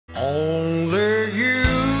Only you.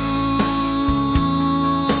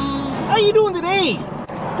 How you doing today?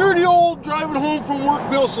 Dirty old driving home from work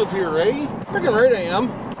BillSiff here, eh? Freaking right I am.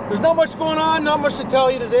 There's not much going on, not much to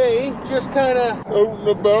tell you today. Just kind of out and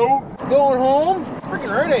about. Going home.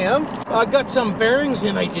 Freaking right I am. I got some bearings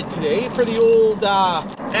in I did today for the old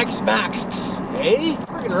X-Max, eh?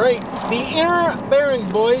 Freaking right. The inner bearings,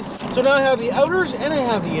 boys. So now I have the outers and I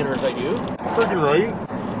have the inners, I do. Freaking right.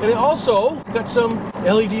 And I also got some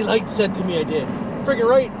LED lights sent to me, I did. Freaking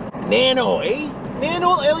right. Nano, eh?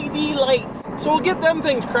 Nano LED light. So we'll get them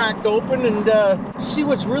things cracked open and see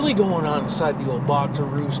what's really going on inside the old box of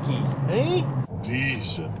Rooski, eh?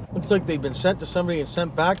 Decent. Looks like they've been sent to somebody and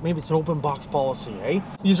sent back. Maybe it's an open box policy, eh?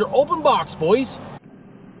 These are open box, boys.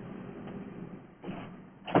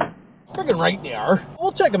 Freaking right they are.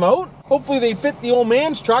 We'll check them out. Hopefully they fit the old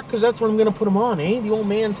man's truck, because that's what I'm going to put them on, eh? The old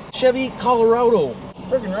man's Chevy Colorado.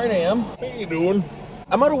 Freaking right I am. How you doing?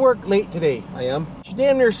 I'm out of work late today, I am. It's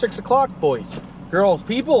damn near 6 o'clock, boys. Girls,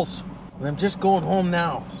 peoples. And I'm just going home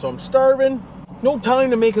now. So I'm starving. No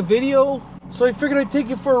time to make a video. So I figured I'd take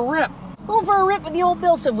you for a rip. Going for a rip with the old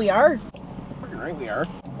BillSiff we are. Freaking right we are.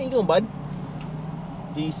 How you doing, bud?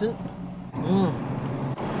 Decent.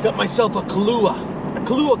 Got myself a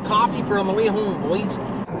Kahlua coffee for on the way home, boys.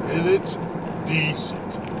 And it's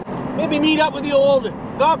decent. Maybe meet up with the old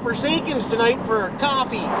Godforsakens tonight for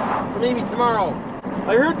coffee. Or maybe tomorrow.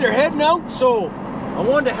 I heard they're heading out, so I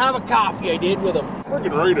wanted to have a coffee, I did, with them.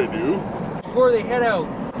 Freaking right I do. Before they head out,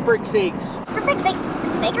 for frick's sakes. For frick's sakes,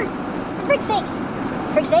 Mr. Staker. For frick's sakes.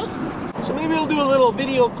 Frick's sakes. So maybe we'll do a little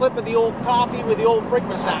video clip of the old coffee with the old Frick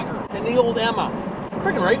Massacre and the old Emma.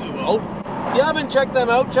 Freaking right we will. If you haven't checked them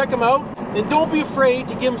out, check them out. And don't be afraid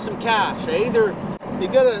to give them some cash, eh? They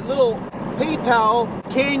got a little PayPal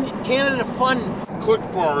Canada Fund. Click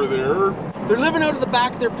bar there. They're living out of the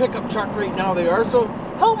back of their pickup truck right now, they are. So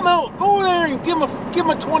help them out. Go over there and give them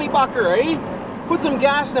a 20-bucker, eh? Put some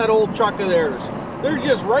gas in that old truck of theirs. They're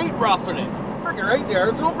just right roughing it. Freaking right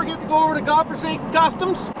there. So don't forget to go over to Godforsaken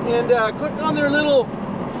Customs and click on their little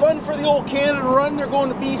fund for the old Canada run. They're going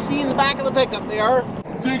to BC in the back of the pickup. They are.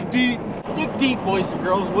 Dig deep. Dig deep, boys and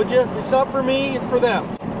girls, would you? It's not for me, it's for them.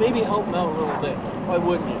 Maybe help them out a little bit. Why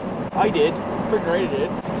wouldn't you? I did. Freaking right I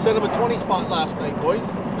did. Sent them a 20 spot last night, boys.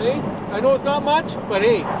 Hey, I know it's not much, but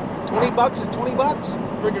hey, 20 bucks is 20 bucks.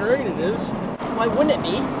 Freaking right it is. Why wouldn't it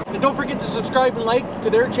be? And don't forget to subscribe and like to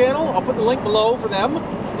their channel. I'll put the link below for them.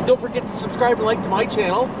 And don't forget to subscribe and like to my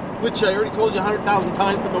channel, which I already told you 100,000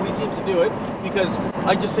 times, but nobody seems to do it because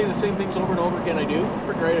I just say the same things over and over again. I do.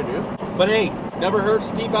 Freaking right I do. But hey, never hurts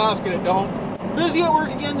to keep asking it, don't. Busy at work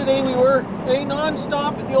again today we were. Hey,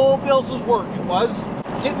 non-stop at the old BillSiff's work it was.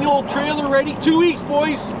 Getting the old trailer ready. 2 weeks,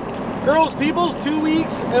 boys. Girls, peoples, 2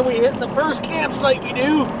 weeks, and we hit the first campsite we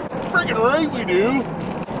do. Freaking right we do.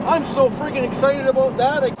 I'm so freaking excited about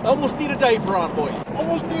that. I almost need a diaper on, boys.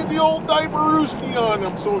 Almost need the old diaper-rooski on.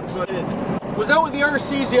 I'm so excited. Was out with the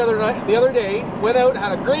RCs the other day. Went out,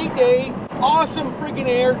 had a great day. Awesome freaking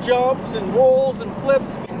air jumps and rolls and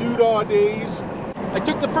flips. Doodah days. I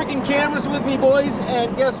took the freaking cameras with me, boys,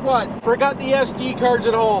 and guess what? Forgot the SD cards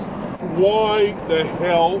at home. Why the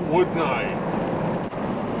hell wouldn't I?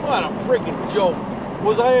 What a freaking joke.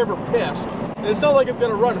 Was I ever pissed? And it's not like I'm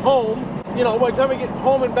gonna run home. You know, by the time I get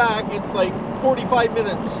home and back, it's like 45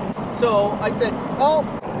 minutes. So I said, oh,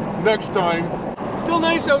 next time. Still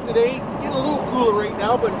nice out today. Getting a little cooler right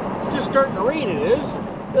now, but it's just starting to rain, it is.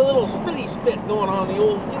 A little spitty spit going on the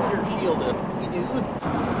old inner shield. We do.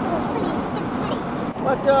 Little spitty.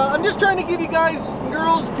 But I'm just trying to give you guys,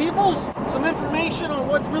 girls, peoples, some information on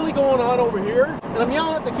what's really going on over here. And I'm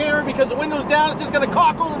yelling at the camera because the window's down. It's just going to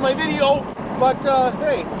cock over my video. But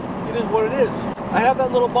hey, it is what it is. I have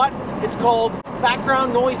that little button. It's called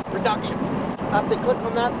background noise reduction. I have to click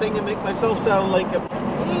on that thing and make myself sound like a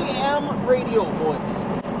AM radio voice.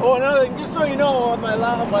 Oh, another thing, just so you know, on my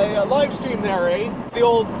live stream there, the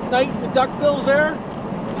old night in the duckbills there.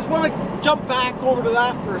 Just want to jump back over to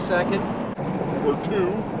that for a second. Or two.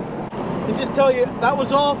 And just tell you, that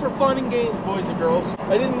was all for fun and games, boys and girls.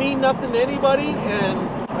 I didn't mean nothing to anybody, and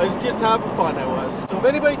I was just having fun, I was. So if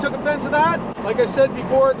anybody took offense to that, like I said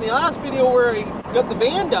before in the last video where I got the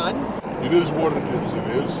van done. It is what it is, it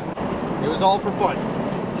is. It was all for fun,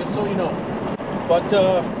 just so you know. But,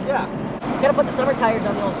 yeah. Gotta put the summer tires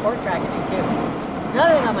on the old sport track again, too. It's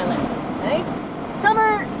another thing on my list, eh?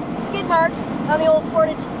 Summer skid marks on the old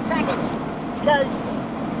sportage trackage. Because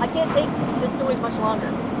I can't take this noise much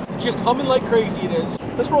longer. It's just humming like crazy, it is.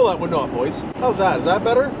 Let's roll that window up, boys. How's that? Is that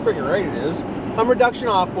better? Freaking right it is. Hum reduction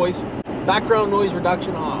off, boys. Background noise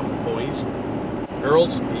reduction off, boys.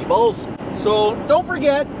 Girls, peoples. So don't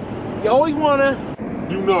forget, you always want to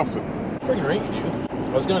Do nothing. Freaking right you do.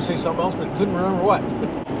 I was gonna say something else, but couldn't remember what. I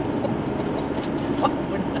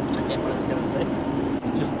forget what I was gonna say.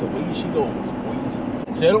 It's just the way she goes, boys.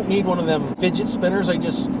 See, I don't need one of them fidget spinners. I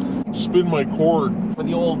just Spin my cord. for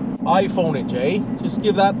the old iPhone-age, eh? Just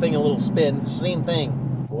give that thing a little spin. It's the same thing,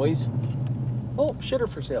 boys. Oh, shitter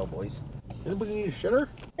for sale, boys. Anybody need a shitter?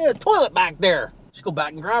 Yeah, a toilet back there. Just go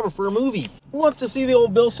back and grab her for a movie. Who wants to see the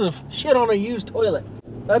old BillSiff shit on a used toilet?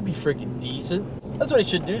 That'd be freaking decent. That's what I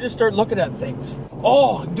should do, just start looking at things.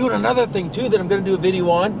 Oh, I'm doing another thing too that I'm gonna do a video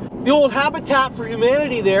on. The old Habitat for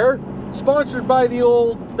Humanity there, sponsored by the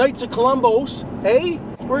old Knights of Columbus, hey?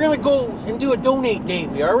 We're gonna go and do a donate day,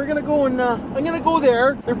 we are. We're gonna go and, I'm gonna go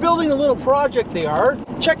there. They're building a little project, they are.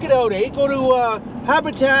 Check it out, eh? Go to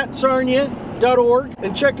habitatsarnia.org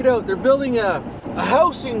and check it out. They're building a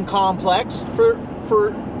housing complex for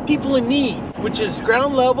people in need, which is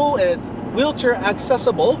ground level and it's wheelchair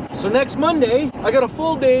accessible. So next Monday, I got a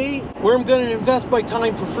full day where I'm gonna invest my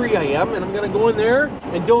time for free, I am, and I'm gonna go in there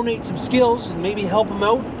and donate some skills and maybe help them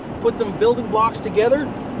out, put some building blocks together,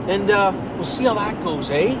 and we'll see how that goes,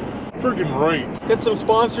 eh? Friggin' right. Get some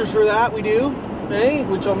sponsors for that, we do, eh?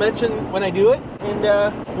 Which I'll mention when I do it, and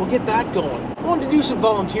we'll get that going. I wanted to do some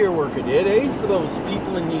volunteer work, I did, eh? For those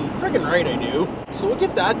people in need. Friggin' right I do. So we'll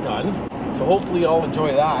get that done. So hopefully I'll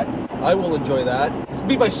enjoy that. I will enjoy that. This will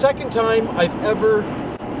be my second time I've ever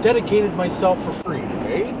dedicated myself for free,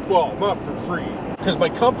 eh? Well, not for free. Because my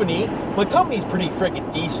company's pretty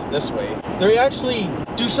freaking decent this way. They actually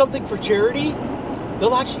do something for charity.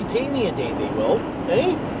 They'll actually pay me a day, they will,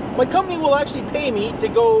 eh? My company will actually pay me to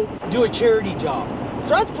go do a charity job. So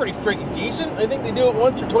that's pretty freaking decent. I think they do it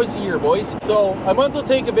once or twice a year, boys. So I might as well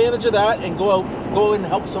take advantage of that and go and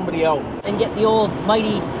help somebody out. And get the old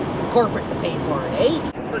mighty corporate to pay for it,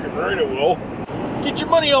 eh? Friggin' right it will. Get your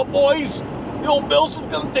money out, boys. The old BillSiff's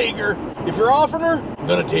gonna take her. If you're offering her, I'm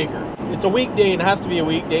gonna take her. It's a weekday and it has to be a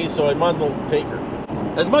weekday, so I might as well take her.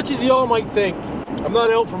 As much as y'all might think, I'm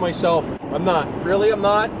not out for myself. I'm not. Really, I'm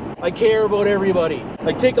not. I care about everybody.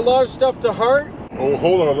 I take a lot of stuff to heart. Oh,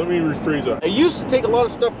 hold on. Let me rephrase that. I used to take a lot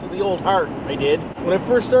of stuff to the old heart. I did. When I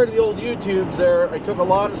first started the old YouTubes there, I took a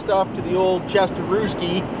lot of stuff to the old Chester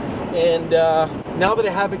Rooski. And now that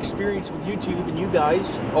I have experience with YouTube and you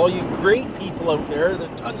guys, all you great people out there,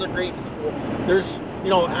 there's tons of great people. There's,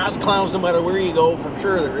 ass clowns no matter where you go, for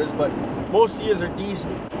sure there is. But most of you are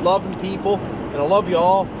decent, loving people. And I love you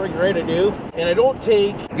all, friggin' right I do. And I don't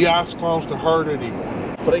take The ass clowns to heart anymore.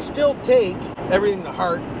 but I still take everything to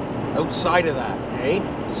heart outside of that, eh?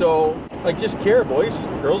 So I just care, boys,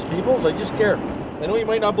 girls, peoples, I just care. I know you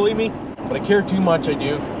might not believe me, but I care too much, I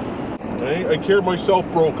do. Hey, I care myself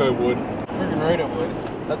broke, I would. Friggin' right I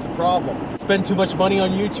would. That's a problem. Spend too much money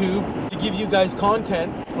on YouTube to give you guys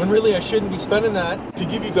content, when really I shouldn't be spending that To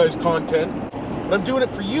give you guys content. But I'm doing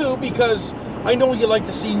it for you because I know you like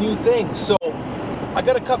to see new things. So I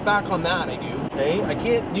gotta cut back on that, I do. Okay? I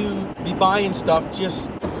can't be buying stuff just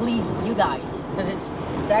To please you guys, because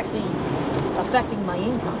it's actually affecting my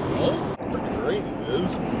income, eh? Friggin' right it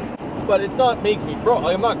is. but it's not making me broke.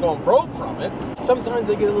 I'm not going broke from it. Sometimes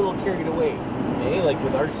I get a little carried away. Eh? Like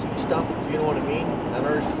with RC stuff, if you know what I mean. That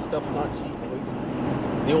RC stuff's not cheap, boys.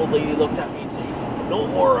 The old lady looked at me and said, "No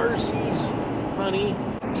more RCs, honey."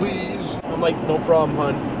 Please. I'm like, "No problem,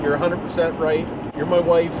 hun. You're 100% right. You're my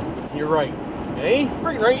wife. You're right." Eh?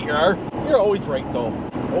 Freaking right you are. You're always right, though.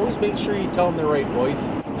 Always make sure you tell them they're right, boys.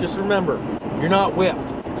 Just remember, you're not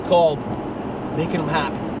whipped. It's called making them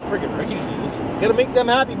happy. Freaking right it is. Gotta make them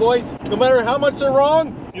happy, boys. No matter how much they're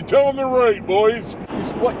wrong, You tell them they're right, boys.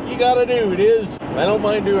 it's what you gotta do. It is. I don't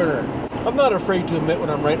mind doing it. I'm not afraid to admit when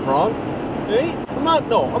I'm right and wrong. Eh? I'm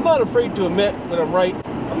not afraid to admit when I'm right.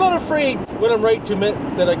 I'm not afraid when I'm right to admit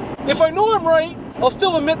that if I know I'm right, I'll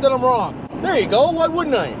still admit that I'm wrong. There you go. Why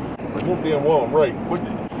wouldn't I? I know damn well I'm right, wouldn't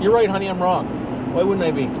you? You're right, honey, I'm wrong. Why wouldn't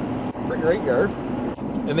I be? Freaking right you are.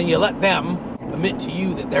 And then you let them admit to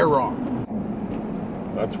you that they're wrong.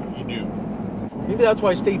 That's what you do. Maybe that's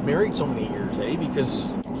why I stayed married so many years, eh?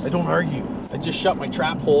 Because I don't argue. I just shut my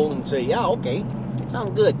trap hole and say, yeah, okay,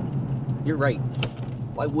 sound good. You're right.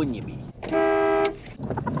 Why wouldn't you be?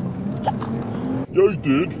 Yeah, I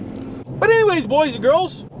did. But anyways, boys and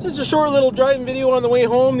girls, just a short little driving video on the way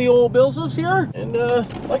home. The old BillSiff's here. And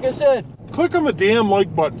like I said, Click on the damn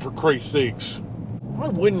like button for Christ's sakes. why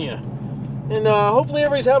wouldn't you? And hopefully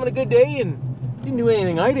everybody's having a good day and didn't do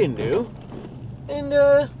anything I didn't do. And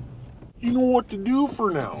You know what to do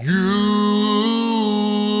for now. you